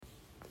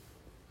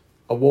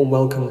A warm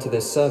welcome to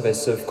this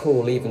service of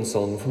choral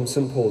evensong from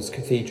St Paul's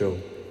Cathedral.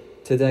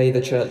 Today the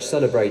Church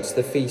celebrates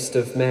the feast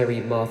of Mary,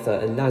 Martha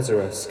and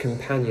Lazarus,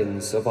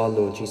 companions of our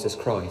Lord Jesus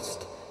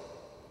Christ.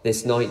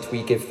 This night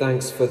we give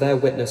thanks for their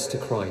witness to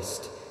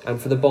Christ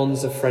and for the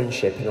bonds of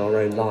friendship in our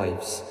own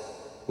lives.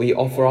 We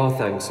offer our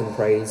thanks and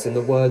praise in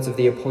the words of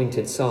the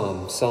appointed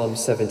psalm, Psalm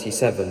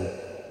 77.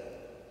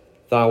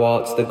 Thou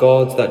art the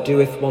God that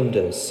doeth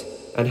wonders,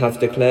 and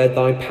hath declared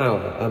thy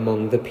power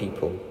among the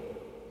people.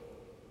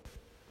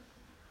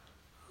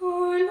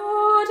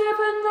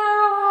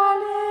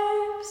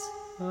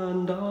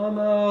 And our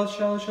mouth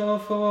shall show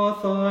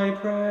forth thy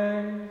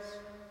praise.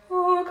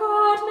 O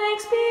God, make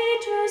speed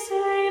to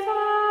save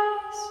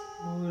us.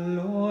 O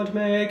Lord,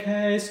 make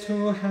haste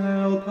to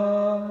help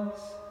us.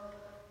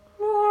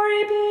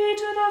 Glory be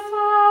to the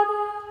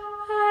Father,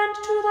 and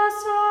to the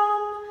Son,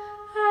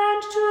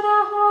 and to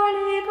the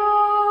Holy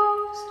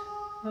Ghost.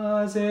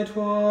 As it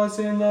was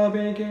in the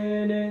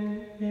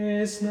beginning,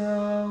 is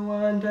now,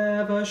 and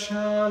ever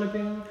shall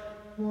be,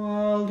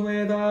 world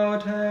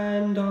without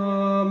end.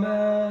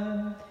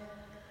 Amen.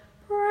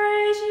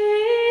 Praise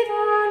ye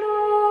the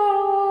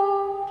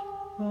Lord.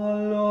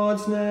 The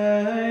Lord's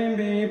name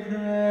be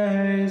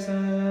praised.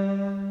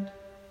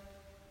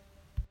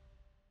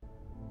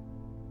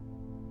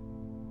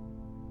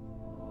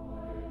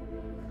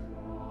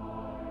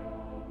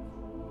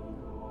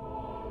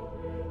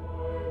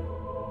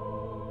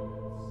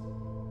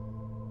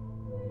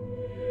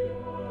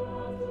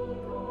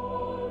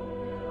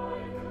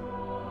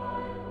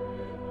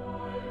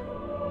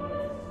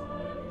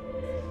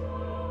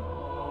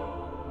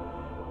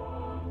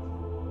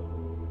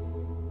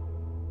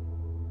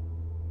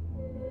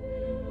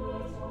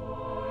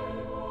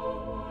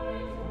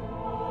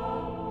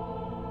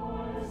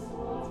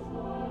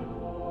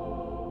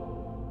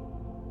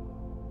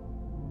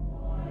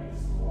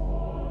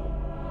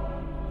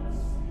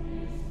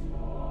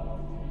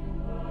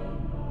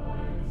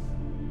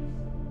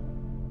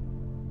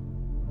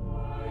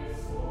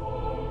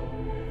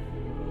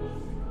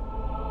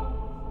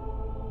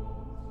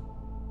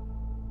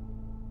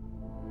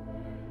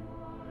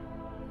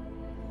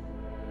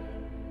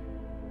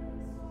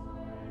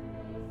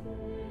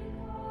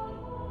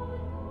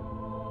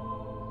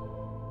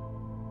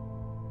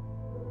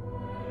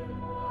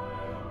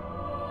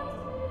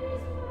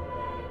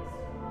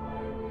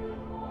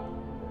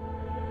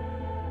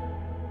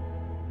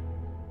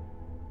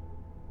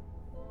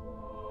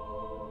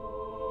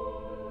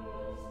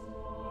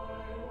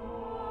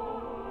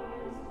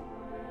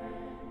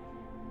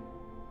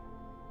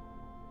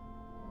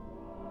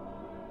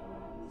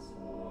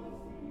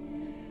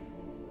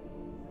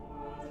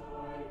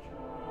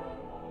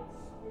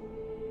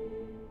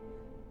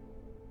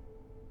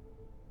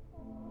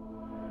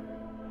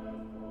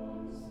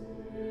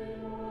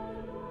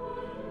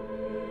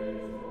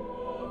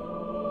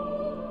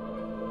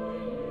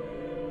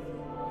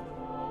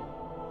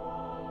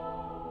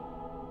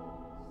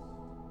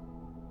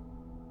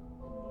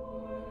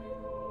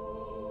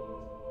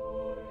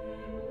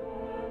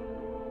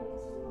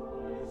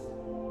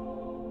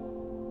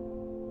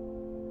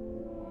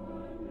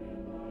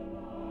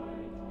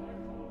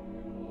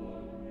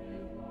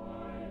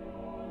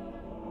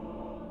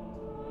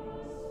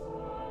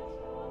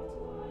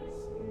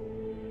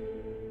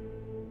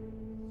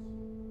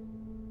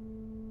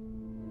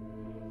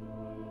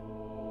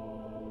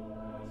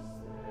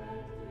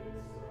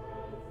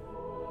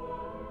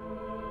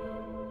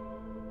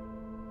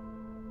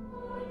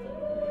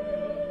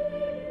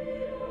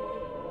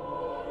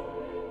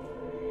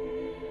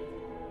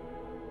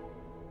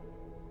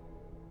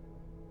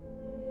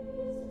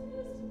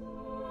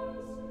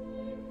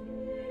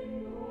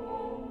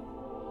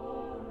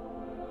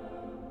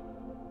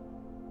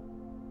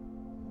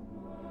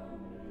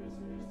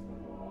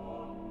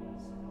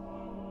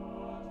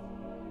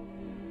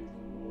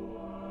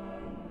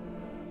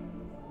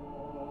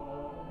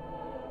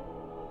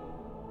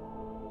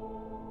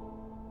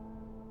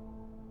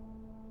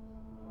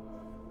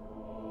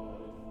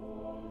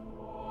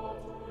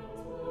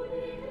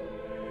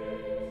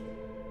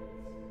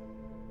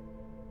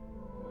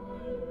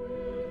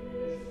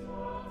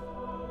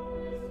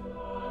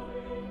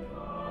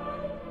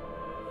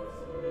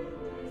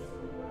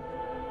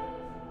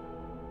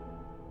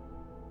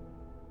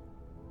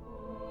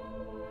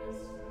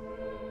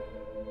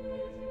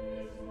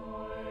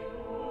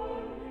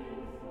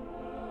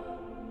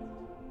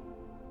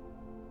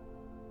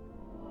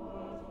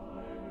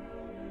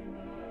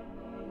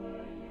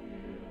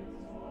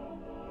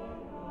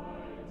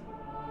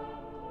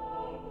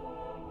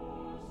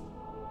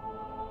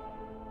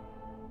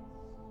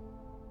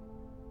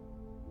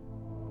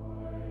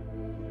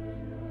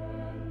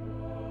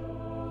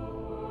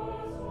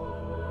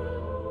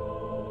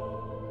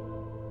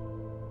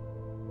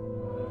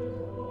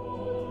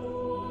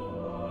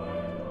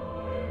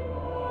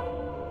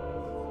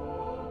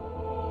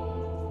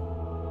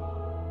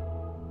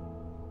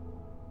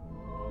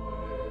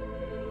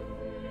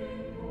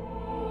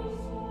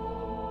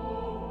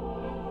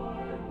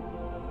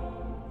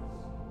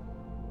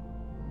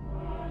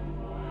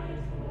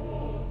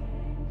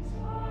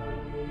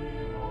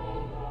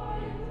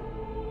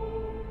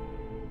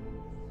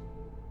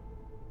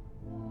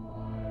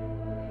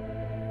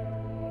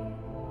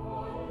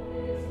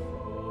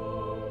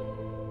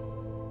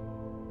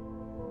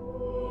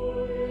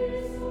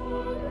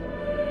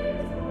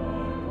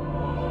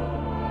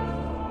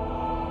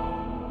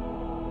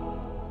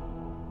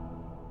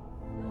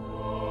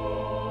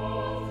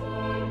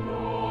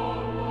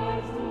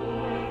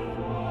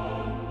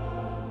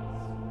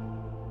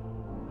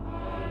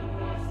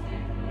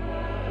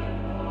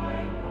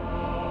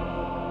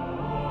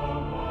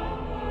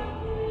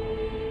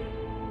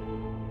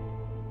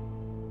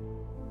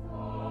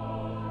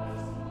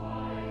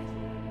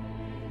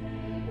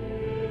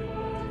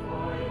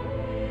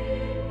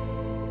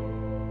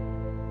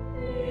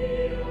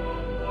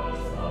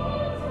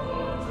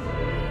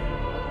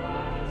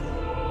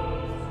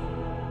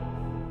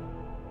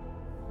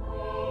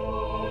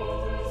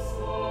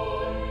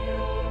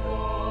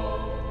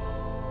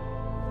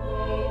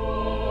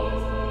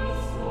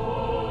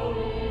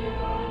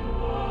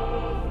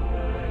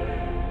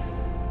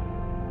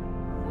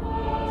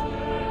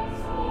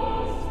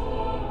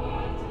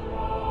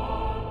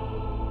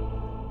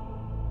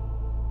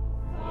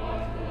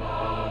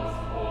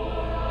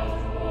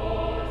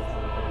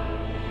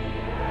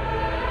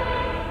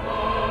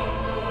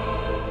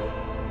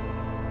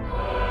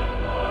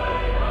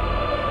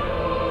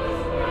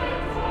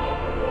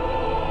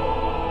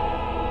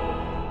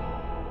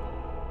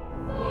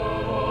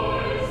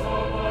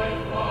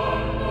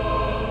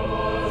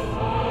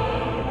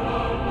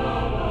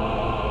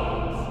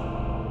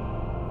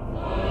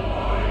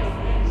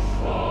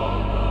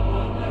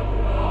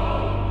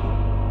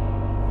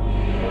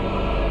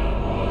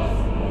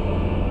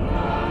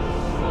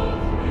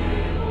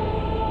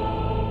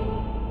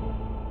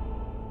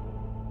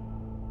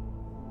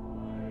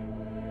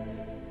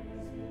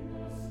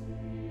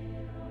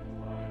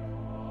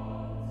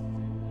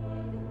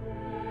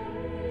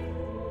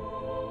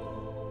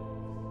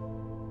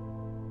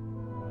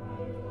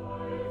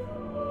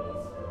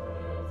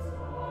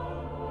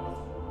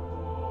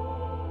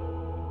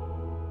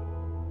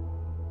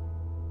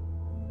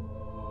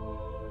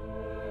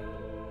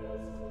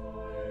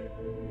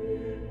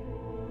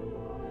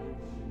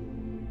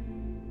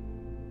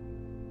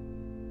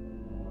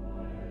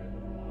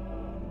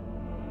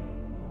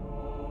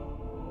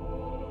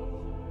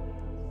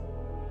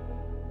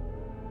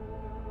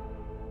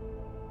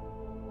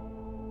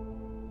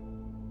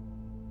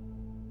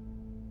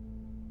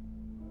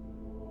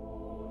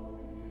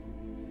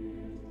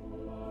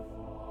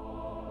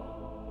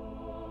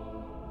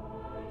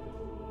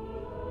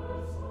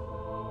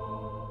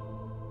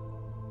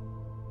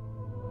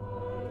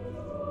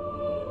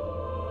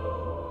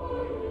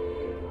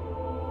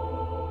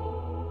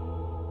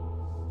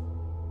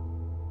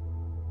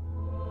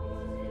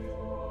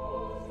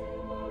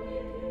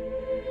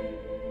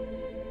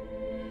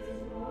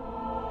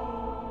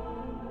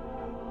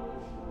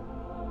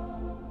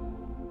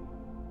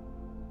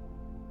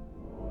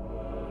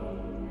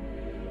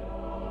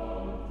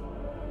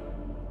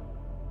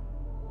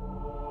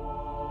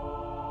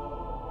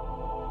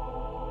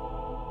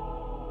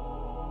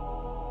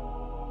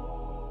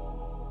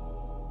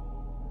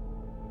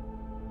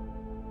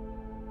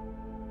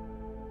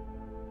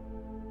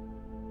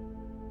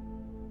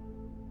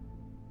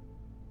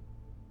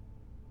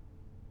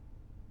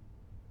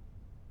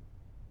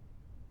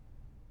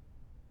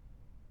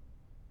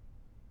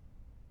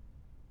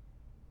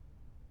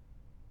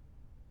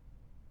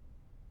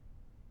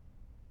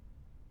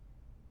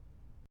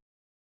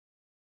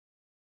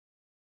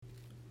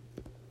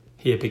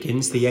 Here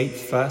begins the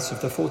 8th verse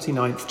of the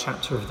 49th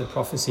chapter of the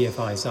prophecy of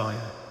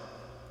Isaiah.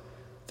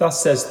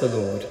 Thus says the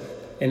Lord,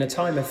 in a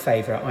time of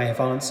favour I have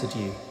answered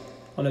you.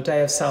 On a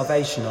day of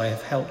salvation I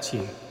have helped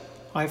you.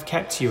 I have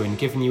kept you and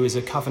given you as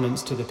a covenant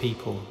to the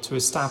people, to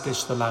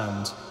establish the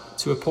land,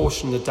 to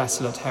apportion the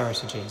desolate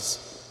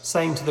heritages,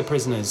 saying to the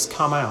prisoners,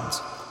 come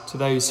out, to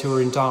those who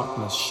are in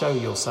darkness, show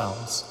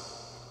yourselves.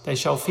 They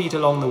shall feed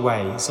along the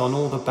ways, on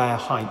all the bare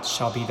heights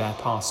shall be their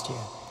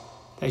pasture.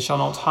 They shall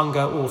not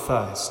hunger or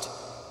thirst,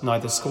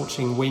 neither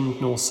scorching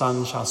wind nor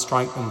sun shall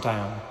strike them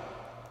down.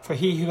 For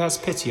he who has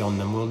pity on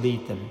them will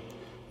lead them,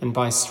 and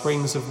by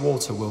springs of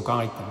water will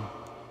guide them.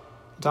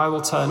 And I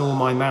will turn all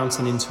my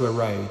mountain into a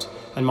road,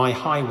 and my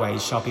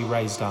highways shall be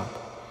raised up.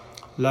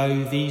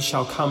 Lo, these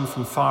shall come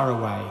from far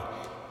away,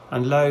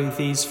 and lo,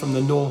 these from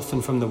the north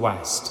and from the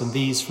west, and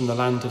these from the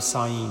land of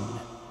Syene.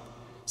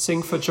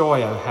 Sing for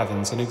joy, O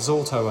heavens, and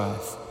exult, O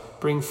earth.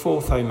 Bring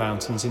forth, O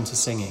mountains, into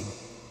singing.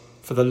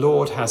 For the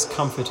Lord has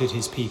comforted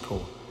his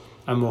people,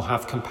 and will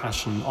have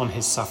compassion on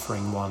his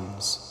suffering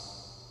ones.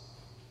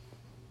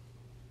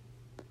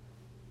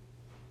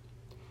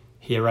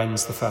 Here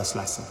ends the first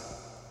lesson.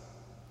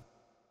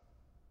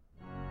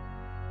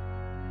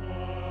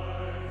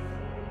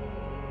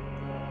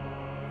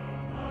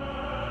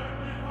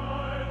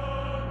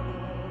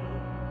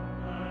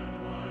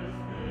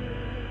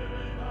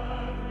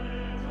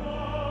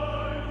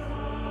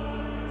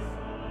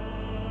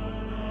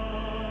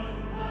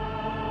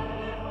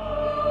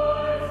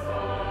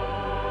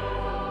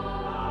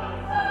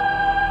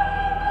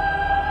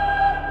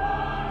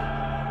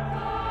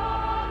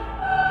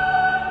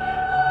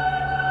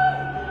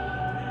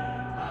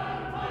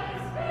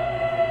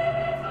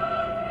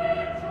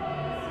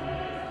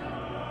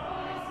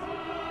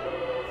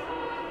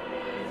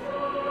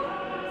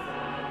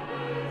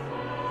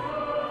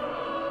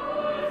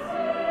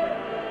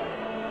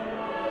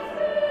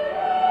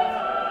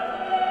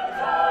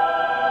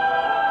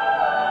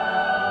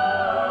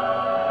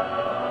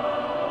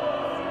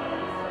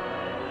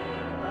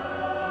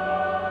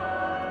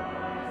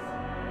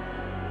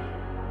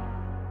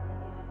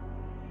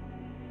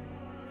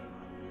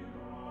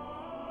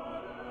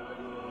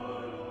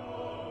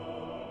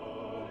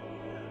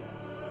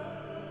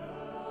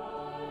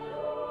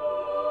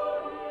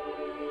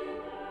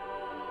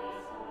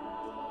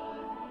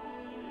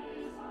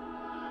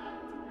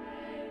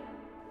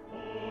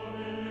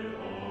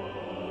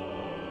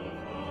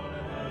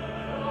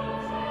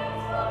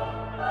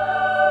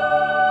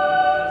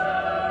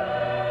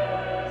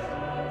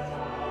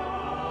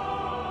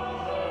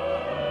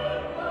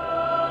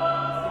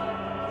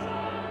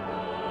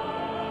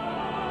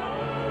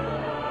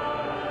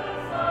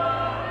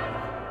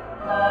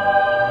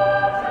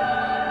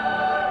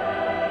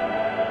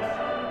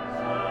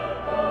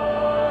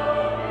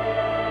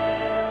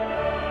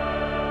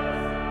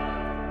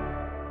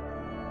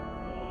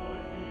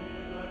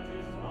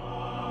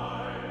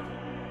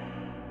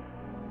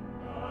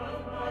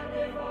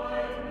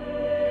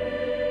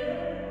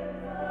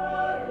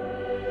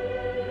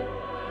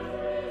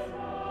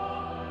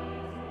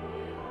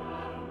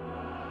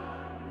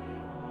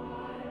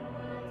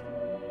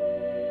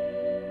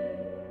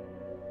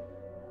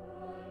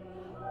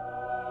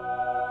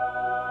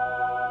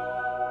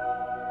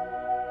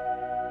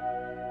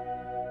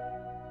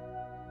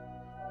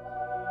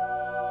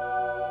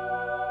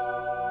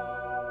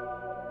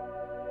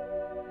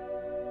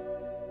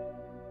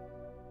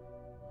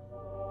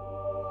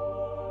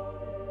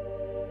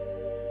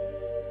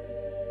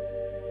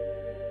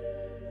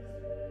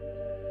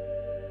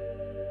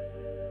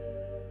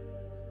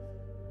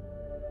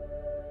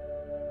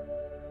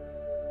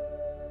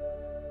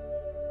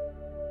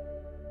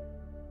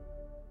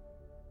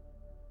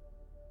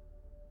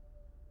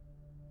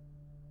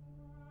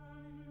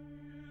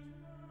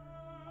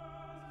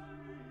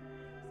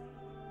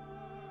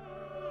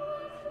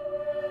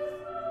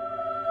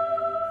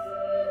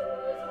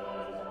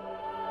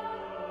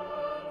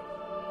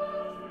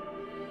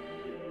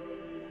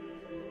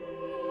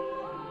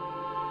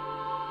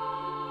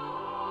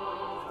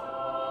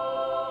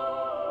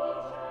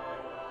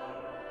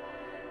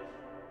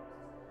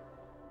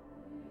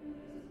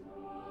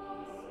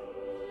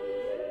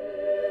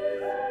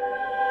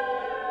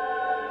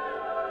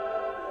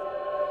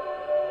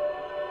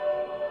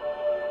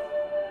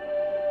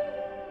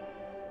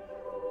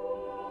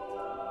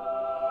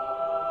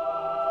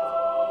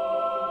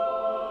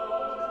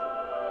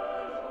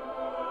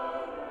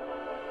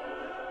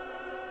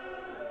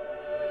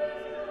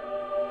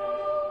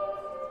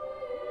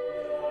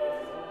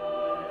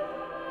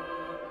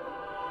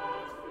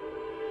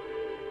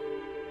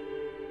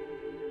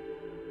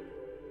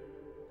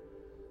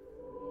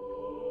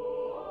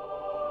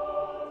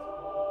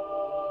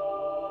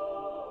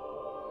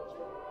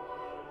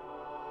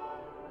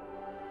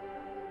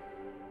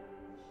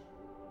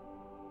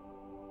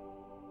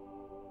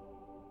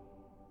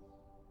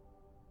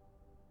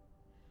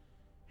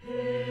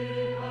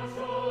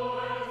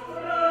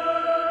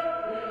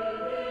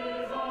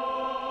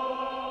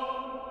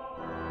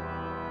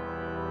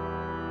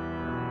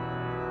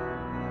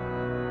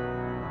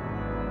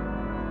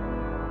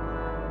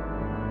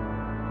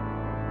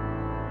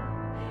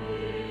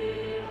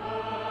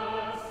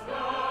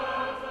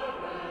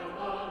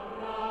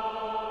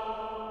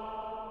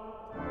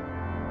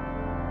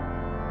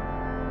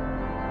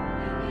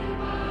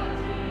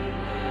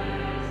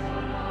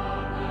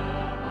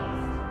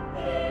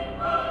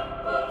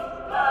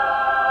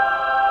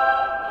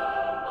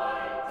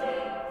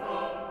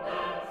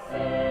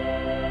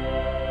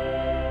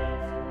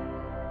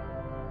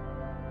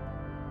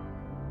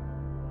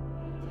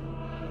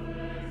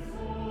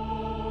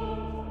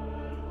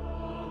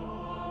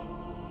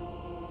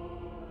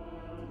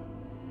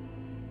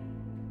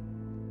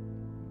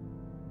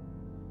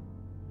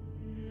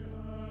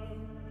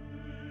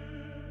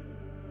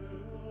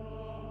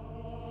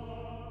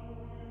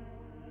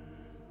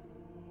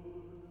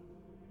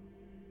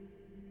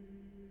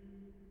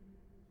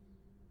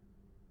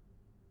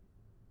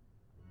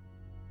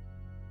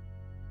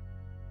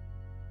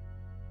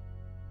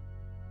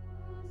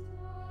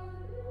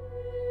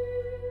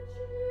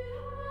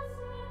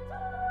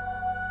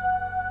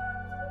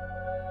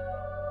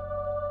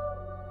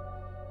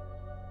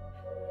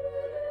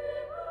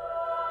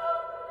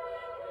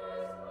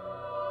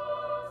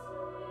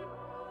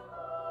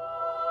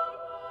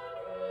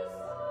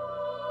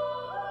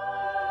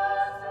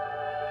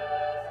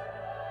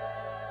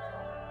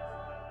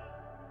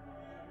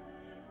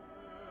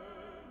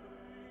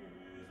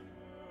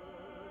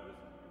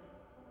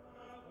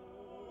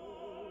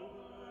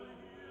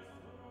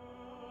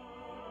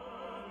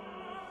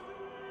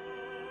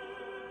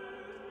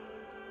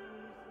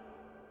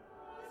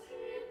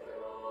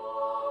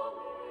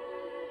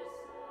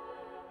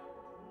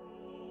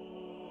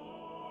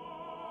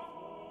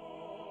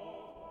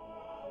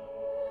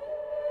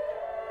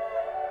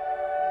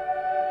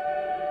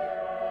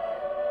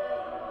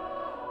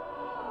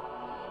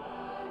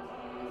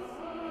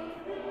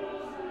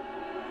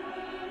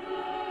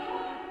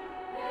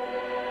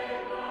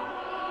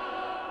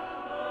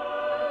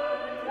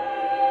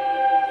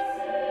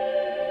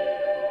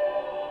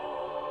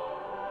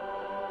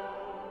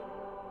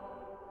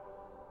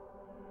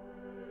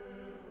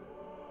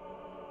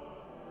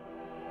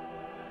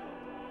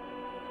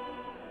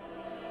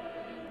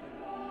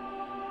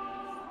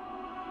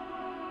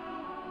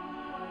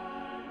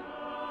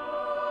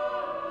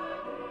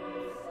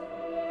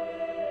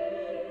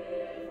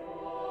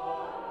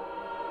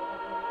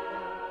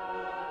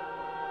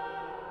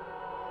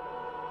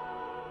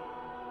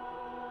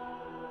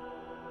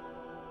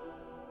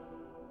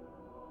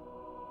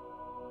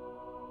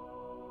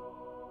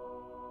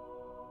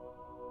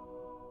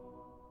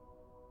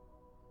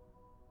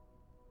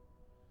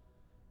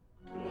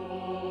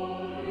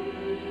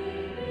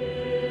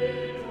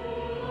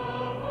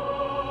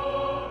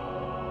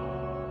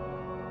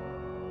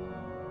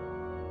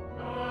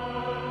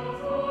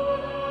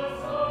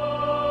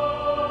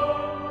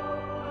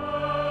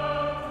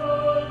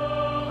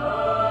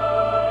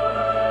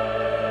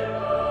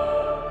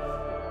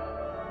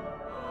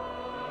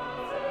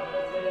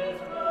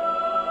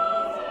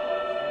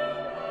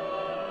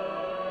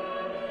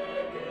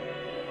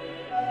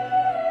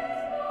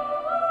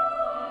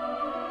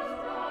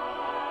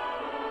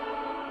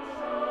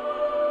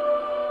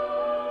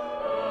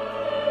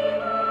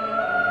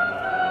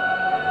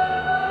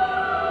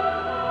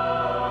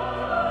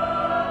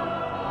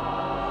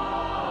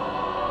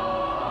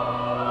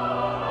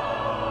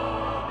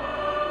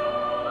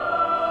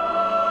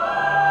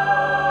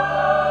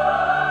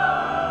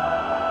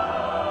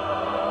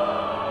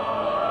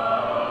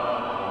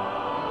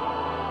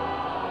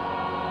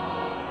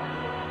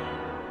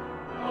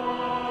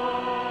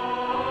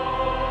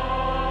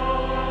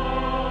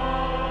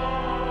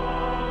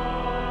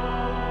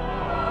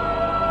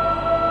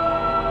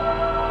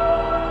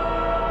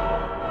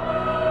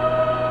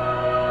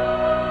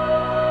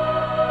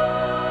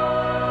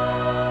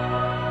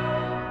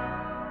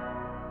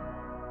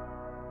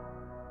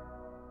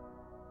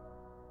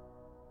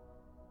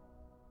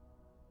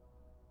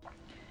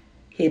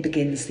 Here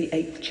begins the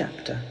 8th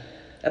chapter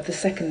of the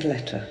second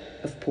letter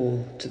of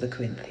Paul to the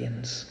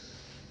Corinthians.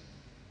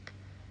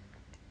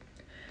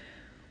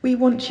 We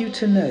want you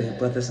to know,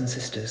 brothers and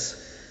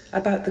sisters,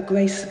 about the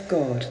grace of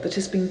God that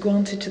has been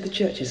granted to the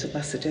churches of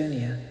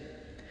Macedonia.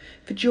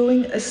 For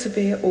during a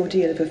severe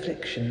ordeal of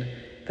affliction,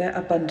 their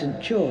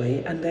abundant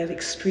joy and their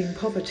extreme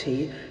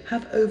poverty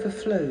have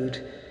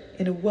overflowed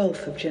in a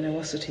wealth of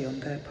generosity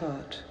on their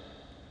part.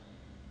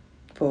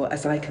 For,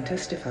 as I can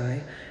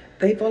testify,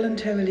 they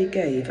voluntarily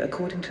gave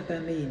according to their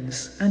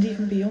means, and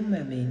even beyond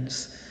their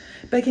means,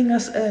 begging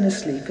us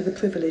earnestly for the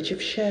privilege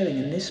of sharing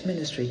in this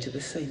ministry to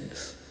the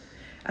saints.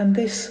 And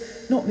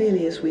this not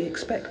merely as we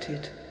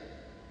expected.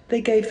 They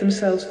gave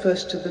themselves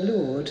first to the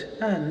Lord,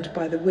 and,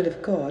 by the will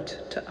of God,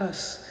 to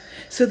us,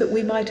 so that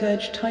we might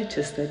urge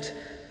Titus that,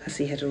 as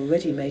he had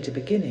already made a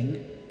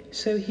beginning,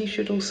 so he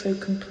should also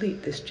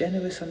complete this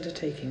generous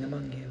undertaking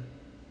among you.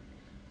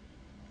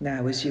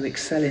 Now, as you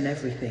excel in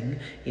everything,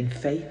 in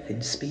faith,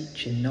 in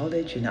speech, in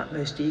knowledge, in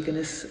utmost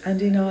eagerness,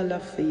 and in our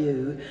love for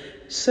you,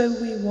 so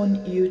we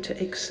want you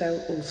to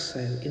excel also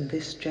in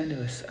this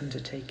generous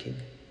undertaking.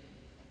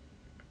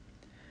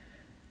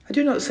 I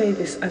do not say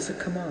this as a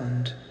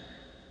command,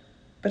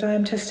 but I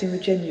am testing the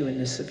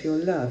genuineness of your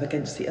love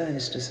against the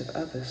earnestness of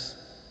others.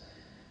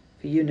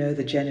 For you know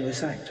the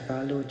generous act of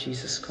our Lord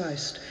Jesus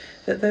Christ,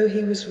 that though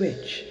he was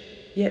rich,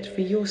 yet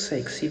for your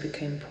sakes he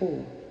became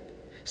poor,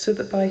 so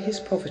that by his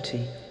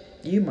poverty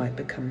you might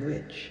become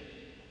rich.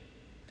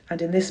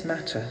 And in this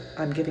matter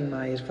I'm giving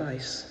my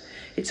advice.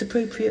 It's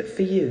appropriate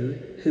for you,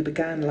 who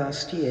began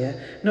last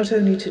year, not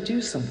only to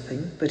do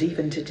something, but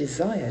even to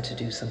desire to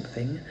do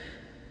something,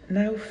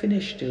 now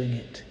finish doing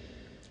it,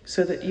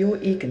 so that your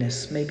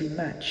eagerness may be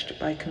matched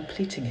by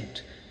completing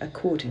it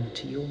according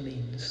to your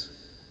means.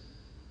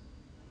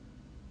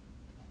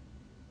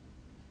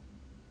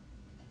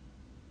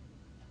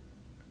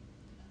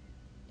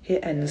 Here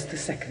ends the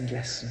second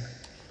lesson.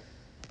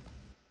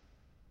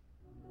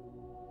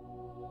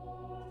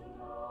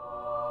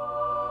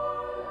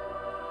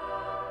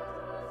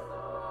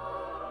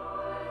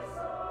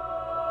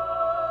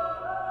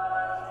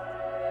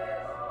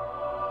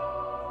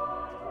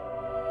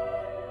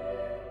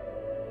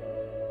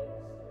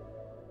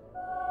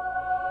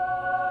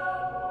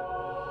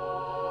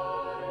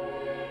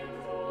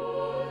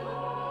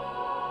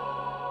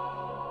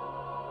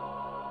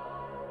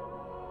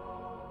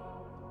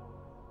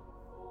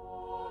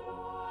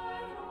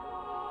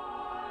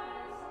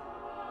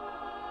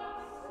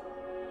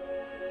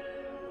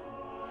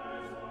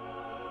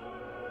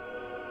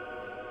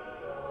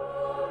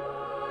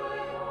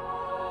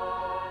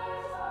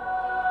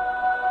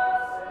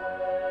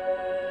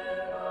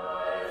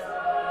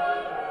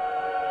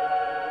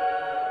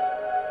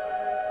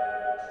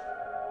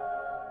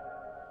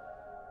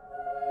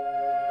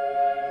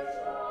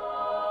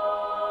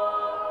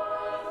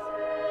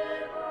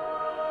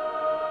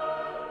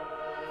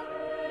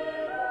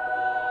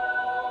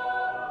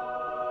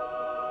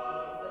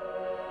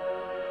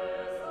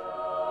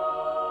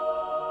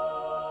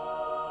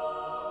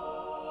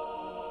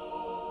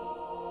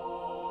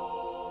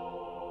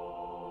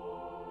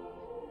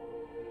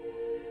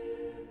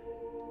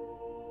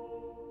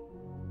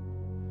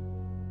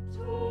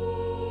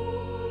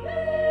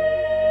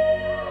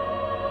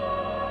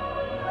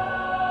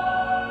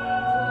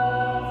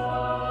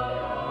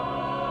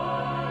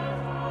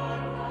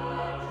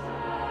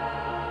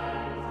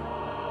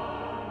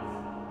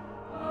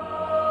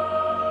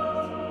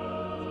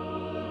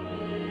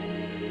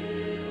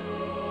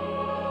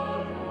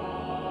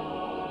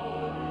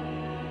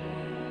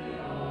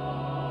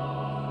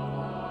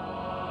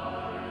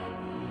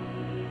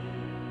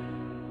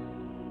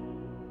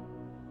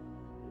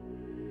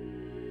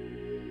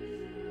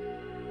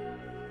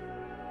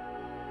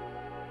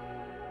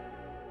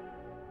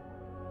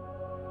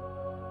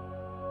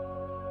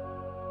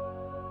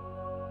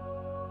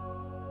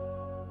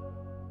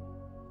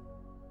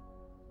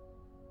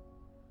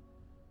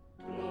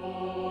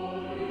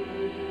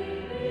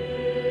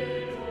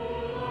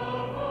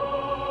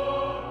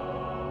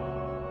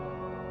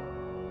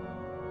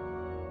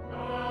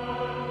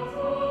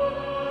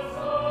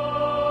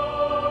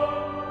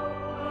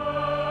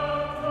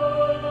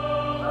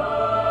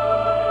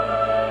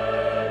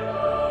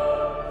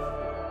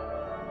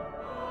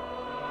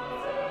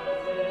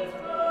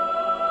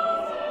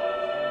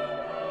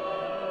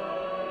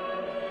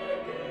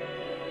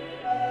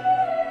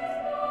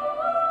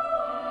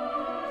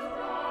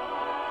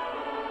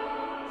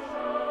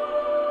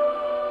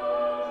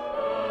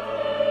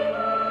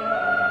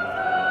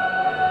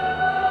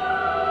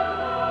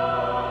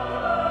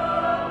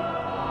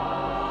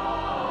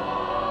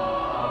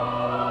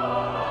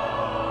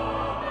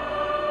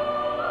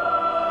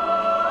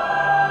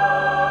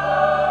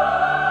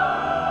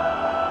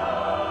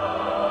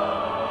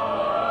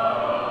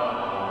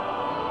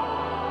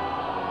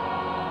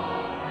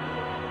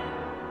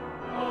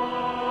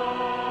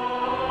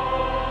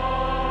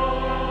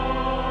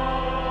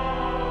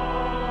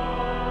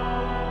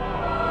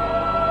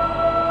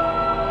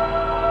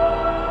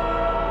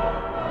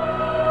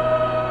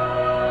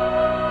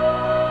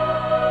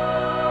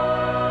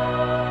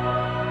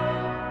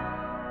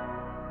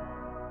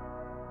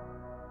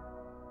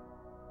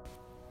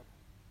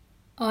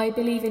 I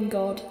believe in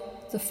God,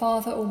 the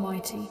Father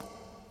Almighty,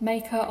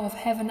 maker of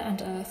heaven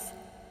and earth,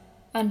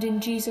 and in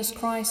Jesus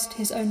Christ,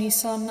 his only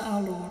Son,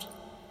 our Lord,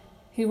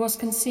 who was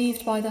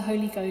conceived by the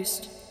Holy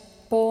Ghost,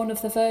 born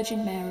of the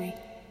Virgin Mary,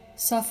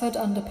 suffered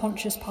under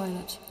Pontius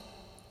Pilate,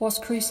 was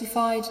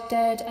crucified,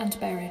 dead, and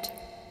buried.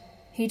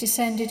 He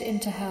descended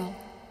into hell.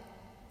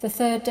 The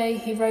third day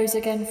he rose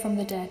again from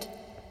the dead.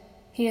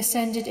 He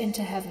ascended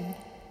into heaven,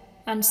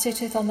 and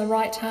sitteth on the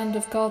right hand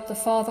of God the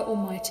Father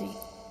Almighty.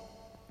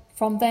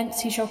 From thence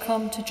he shall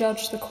come to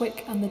judge the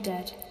quick and the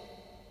dead.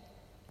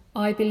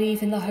 I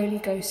believe in the Holy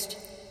Ghost,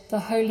 the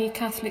Holy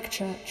Catholic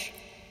Church,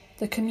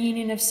 the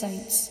communion of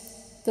saints,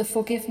 the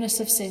forgiveness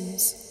of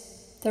sins,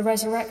 the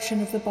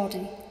resurrection of the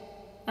body,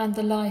 and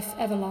the life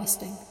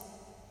everlasting.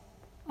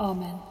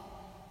 Amen.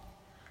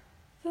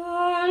 The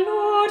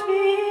Lord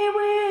be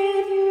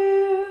with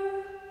you.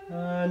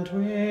 And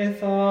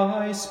with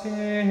thy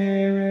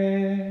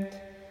spirit.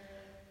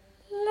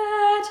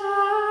 Let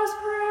us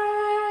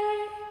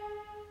pray.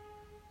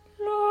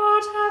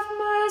 Lord, have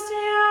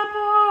mercy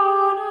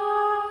upon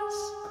us.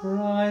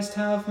 Christ,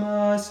 have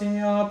mercy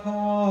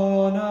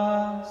upon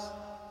us.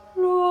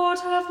 Lord,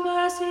 have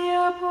mercy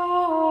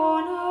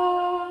upon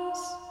us.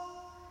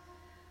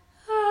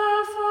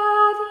 Our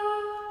Father,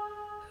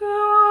 who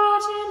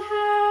art in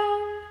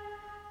heaven,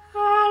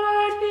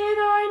 hallowed be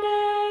thy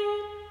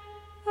name.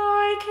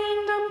 Thy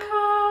kingdom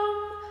come,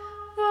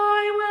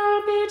 thy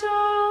will be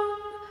done,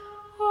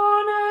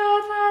 on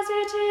earth as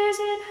it is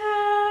in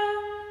heaven.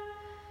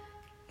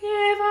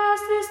 Give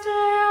us this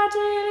day our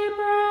daily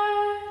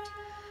bread,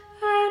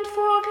 and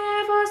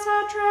forgive us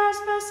our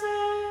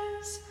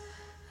trespasses,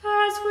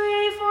 as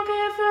we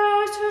forgive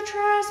those who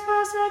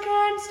trespass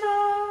against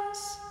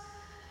us.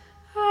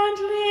 And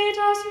lead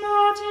us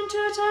not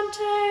into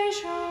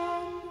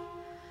temptation,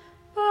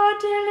 but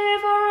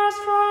deliver us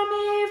from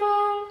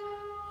evil.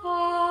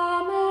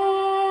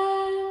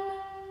 Amen.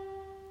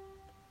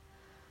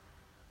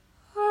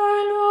 O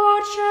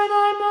Lord, show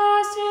thy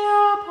mercy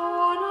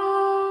upon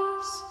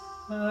us,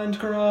 And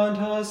grant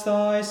us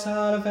thy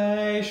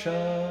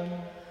salvation.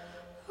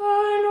 O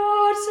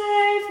Lord,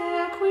 save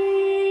the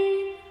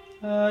Queen,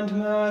 And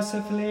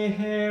mercifully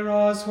hear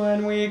us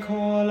when we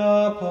call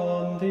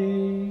upon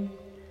thee.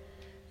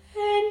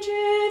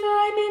 endue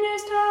thy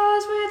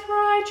ministers with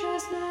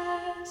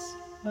righteousness,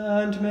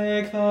 And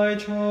make thy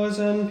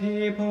chosen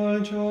people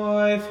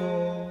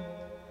joyful.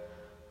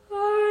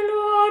 O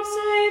Lord,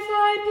 save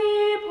thy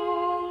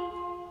people.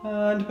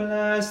 And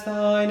bless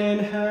thine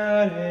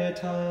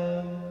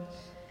inheritance.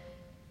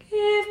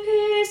 Give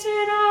peace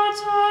in our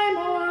time,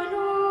 O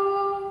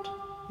Lord.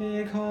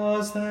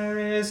 Because there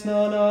is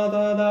none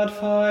other that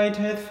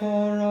fighteth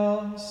for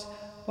us,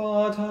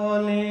 but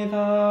only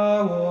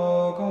thou,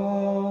 O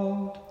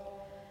God.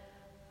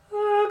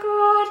 O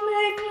God,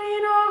 make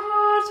clean our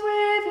hearts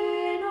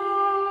within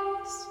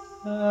us,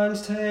 And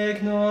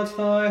take not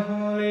thy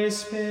Holy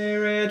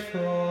Spirit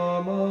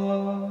from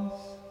us.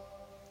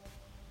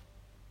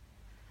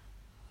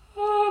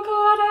 O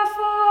God our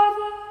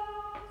Father,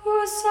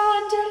 whose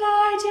Son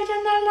delighted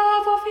in the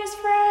love of his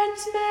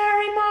friends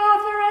Mary,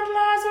 Martha, and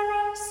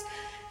Lazarus,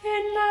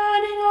 in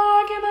learning,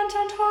 argument,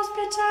 and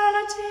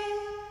hospitality,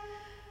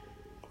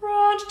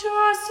 grant to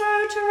us so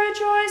to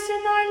rejoice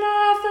in thy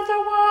love that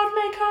the world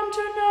may come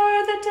to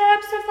know the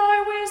depths of thy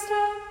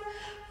wisdom,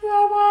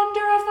 the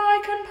wonder of thy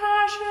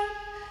compassion,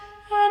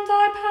 and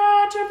thy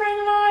power to bring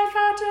life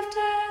out of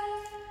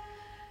death.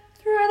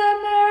 Through the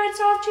merits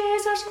of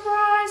Jesus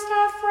Christ,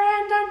 our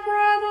friend and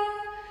brother,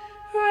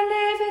 who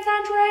liveth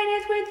and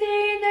reigneth with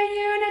thee in the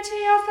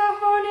unity of the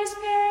Holy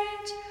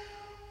Spirit,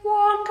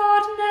 one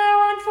God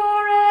now and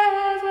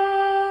forever.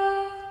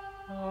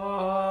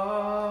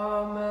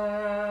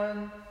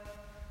 Amen.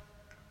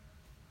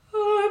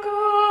 O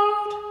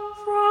God,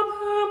 from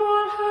whom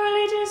all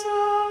holy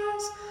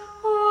desires,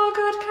 all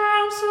good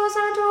counsels,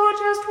 and all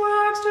just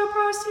works do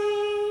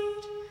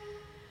proceed,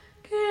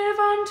 give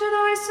unto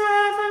thy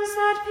servants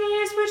that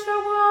peace which the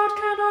world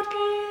cannot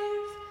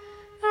give,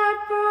 that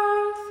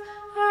both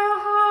our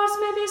hearts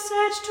may be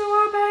set to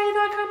obey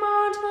thy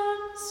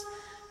commandments,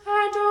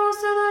 and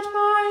also that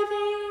by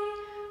thee,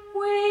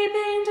 we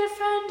being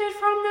defended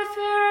from the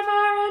fear of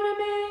our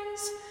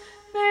enemies,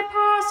 may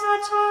pass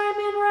our time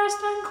in rest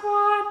and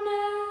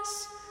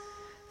quietness,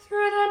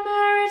 through the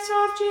merits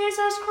of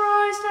Jesus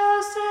Christ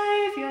our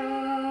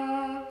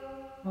Saviour.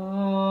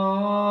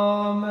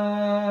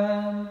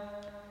 Amen.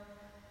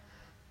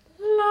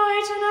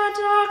 Lighten our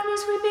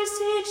darkness, we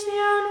beseech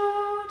thee, O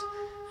Lord,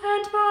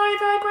 and by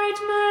thy great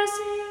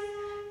mercy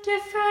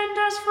defend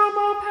us from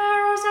all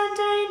perils and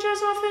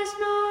dangers of this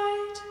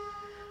night,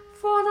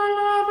 for the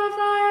love of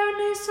thy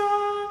only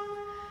Son,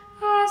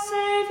 our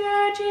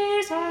Saviour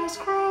Jesus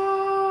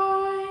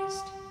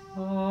Christ.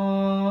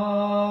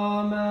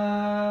 Amen.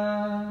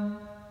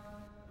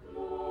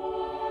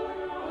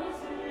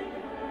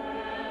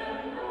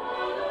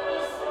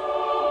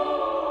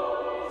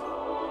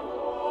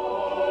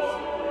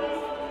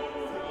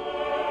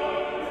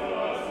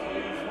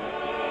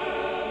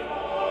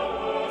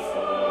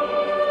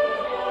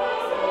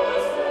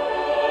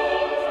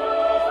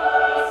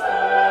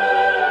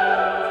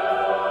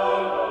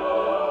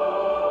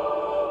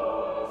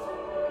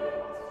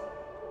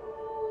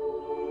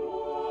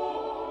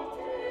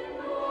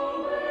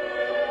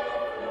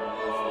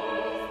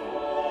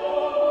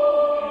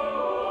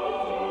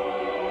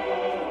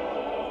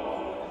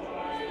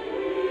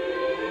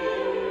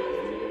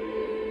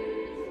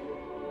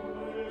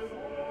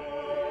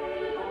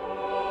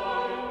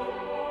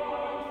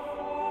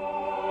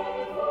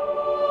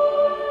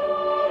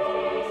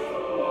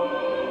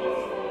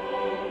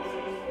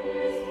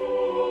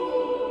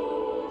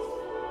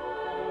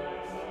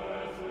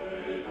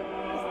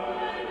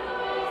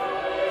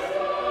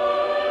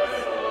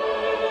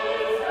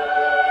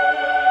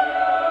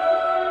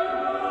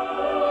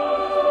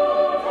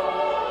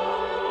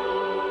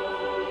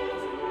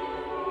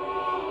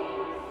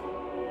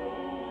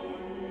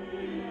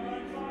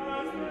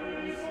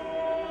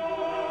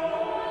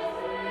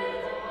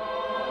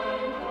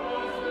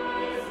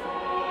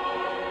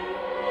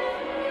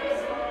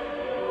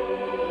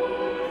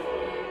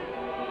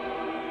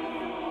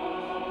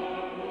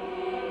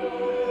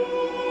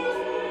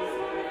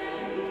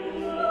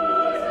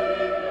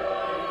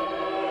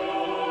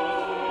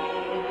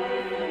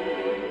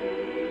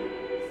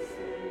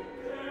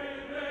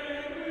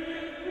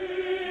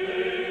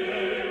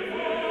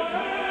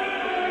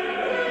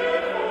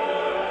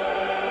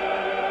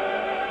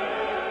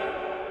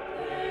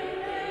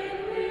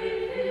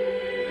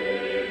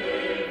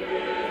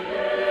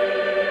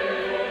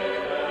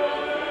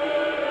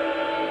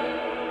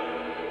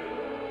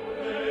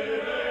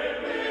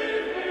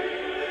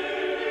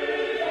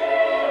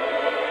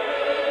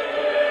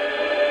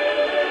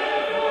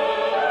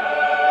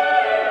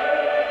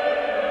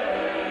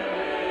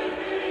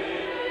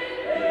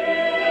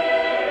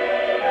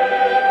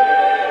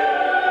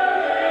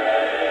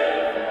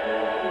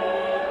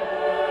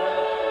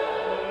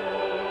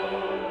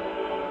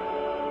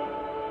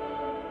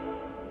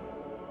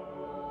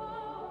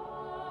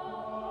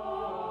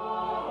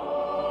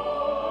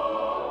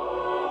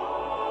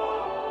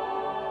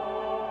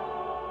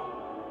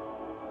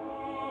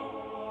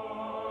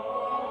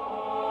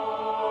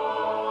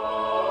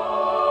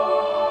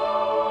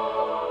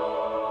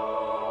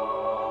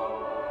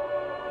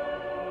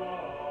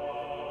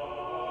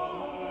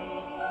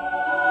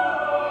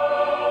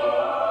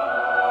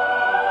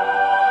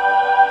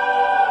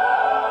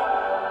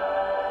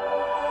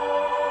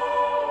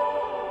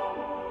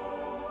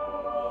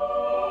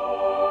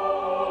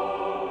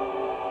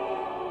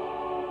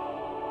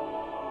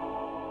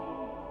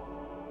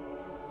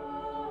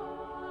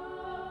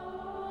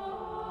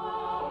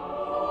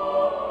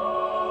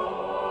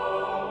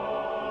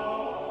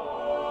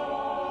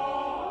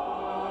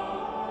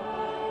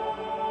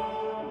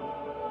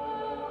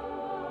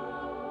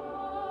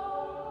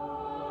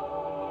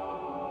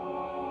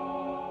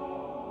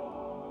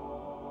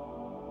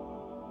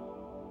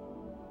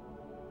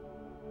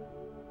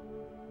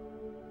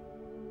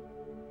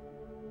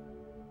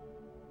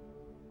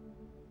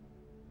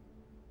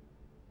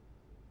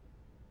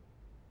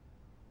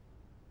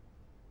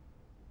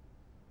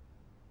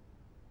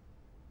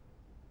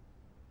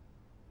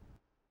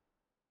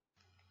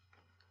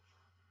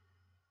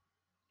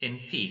 In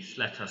peace,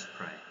 let us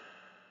pray.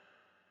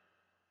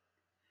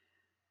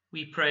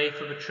 We pray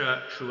for the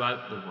Church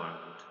throughout the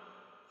world,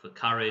 for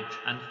courage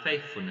and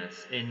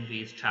faithfulness in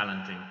these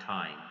challenging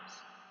times.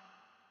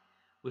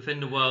 Within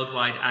the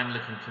worldwide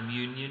Anglican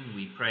Communion,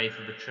 we pray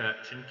for the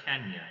Church in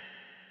Kenya,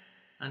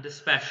 and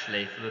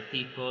especially for the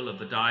people of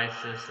the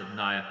Diocese of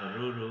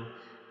Nyahururu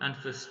and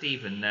for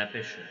Stephen, their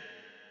Bishop,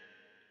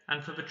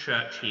 and for the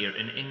Church here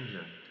in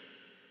England,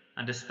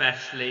 and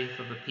especially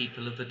for the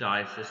people of the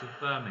Diocese of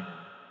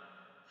Birmingham,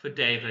 for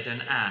David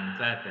and Anne,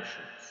 their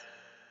bishops.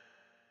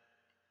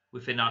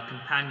 Within our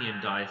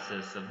companion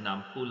diocese of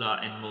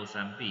Nampula in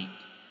Mozambique,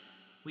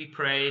 we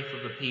pray for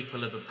the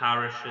people of the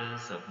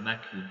parishes of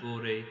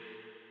Mekuburi,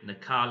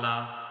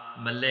 Nakala,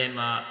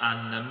 Malema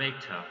and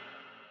Nameta,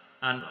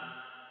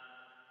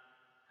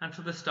 and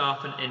for the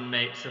staff and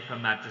inmates of Her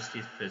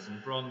Majesty's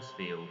Prison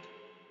Bronzefield,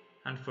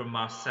 and for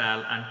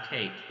Marcel and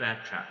Kate, their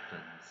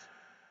chaplains.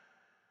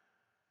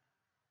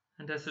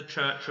 And as the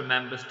Church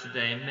remembers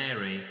today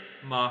Mary,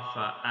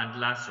 Martha and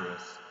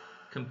Lazarus,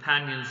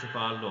 companions of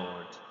our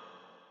Lord,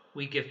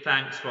 we give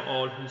thanks for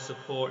all who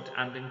support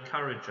and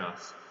encourage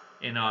us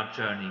in our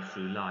journey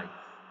through life.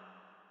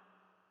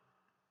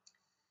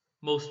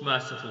 Most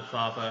merciful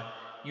Father,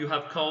 you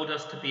have called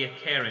us to be a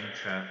caring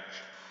Church,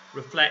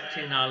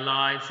 reflecting in our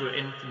lives your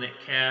infinite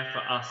care for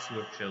us,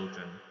 your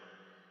children.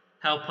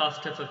 Help us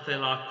to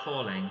fulfill our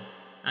calling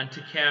and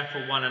to care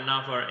for one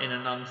another in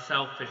an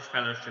unselfish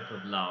fellowship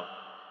of love,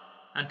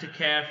 and to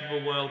care for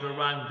the world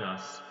around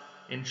us,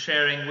 in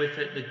sharing with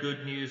it the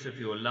good news of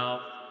your love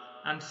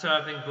and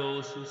serving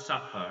those who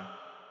suffer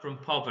from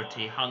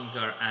poverty,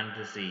 hunger and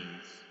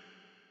disease.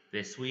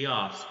 This we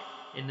ask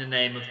in the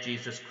name of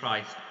Jesus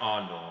Christ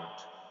our Lord.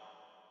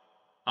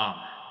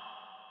 Amen.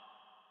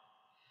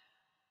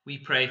 We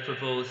pray for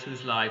those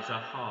whose lives are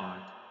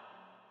hard,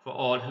 for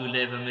all who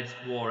live amidst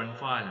war and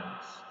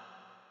violence,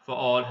 for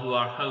all who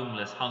are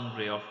homeless,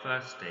 hungry or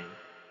thirsty,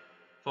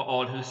 for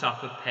all who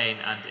suffer pain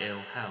and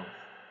ill health,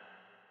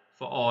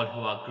 for all who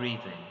are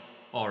grieving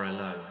or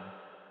alone.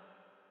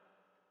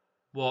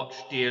 Watch,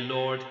 dear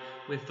Lord,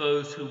 with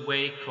those who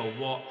wake or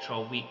watch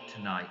or weep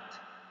tonight,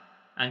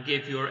 and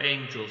give your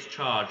angels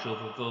charge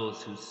over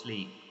those who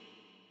sleep.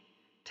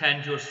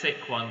 Tend your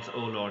sick ones, O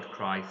Lord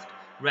Christ,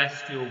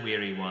 rest your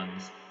weary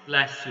ones,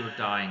 bless your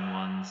dying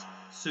ones,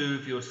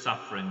 soothe your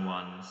suffering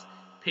ones,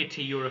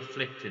 pity your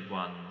afflicted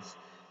ones,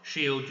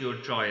 shield your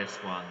joyous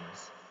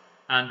ones,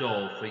 and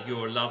all for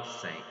your love's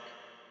sake.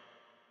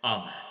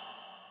 Amen.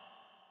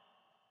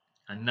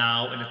 And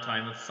now, in a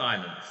time of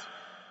silence,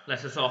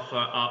 let us offer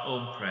our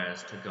own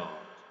prayers to God.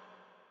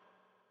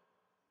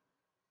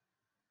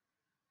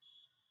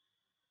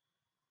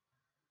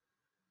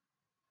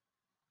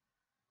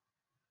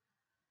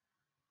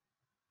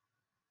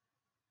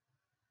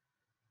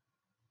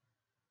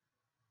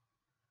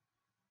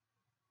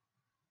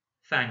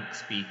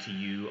 Thanks be to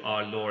you,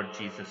 our Lord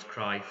Jesus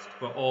Christ,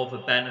 for all the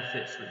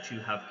benefits which you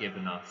have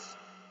given us,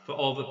 for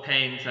all the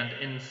pains and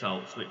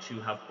insults which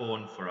you have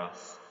borne for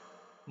us.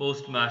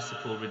 Most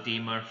merciful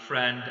Redeemer,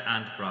 friend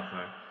and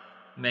brother,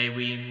 may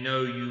we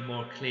know you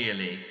more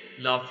clearly,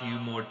 love you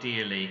more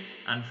dearly,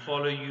 and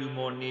follow you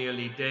more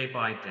nearly day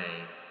by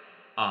day.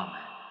 Amen.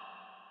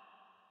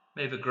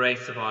 May the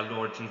grace of our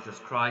Lord Jesus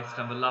Christ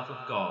and the love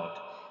of God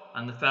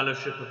and the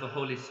fellowship of the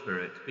Holy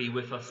Spirit be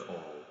with us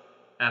all,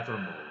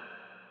 evermore.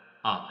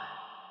 Amen.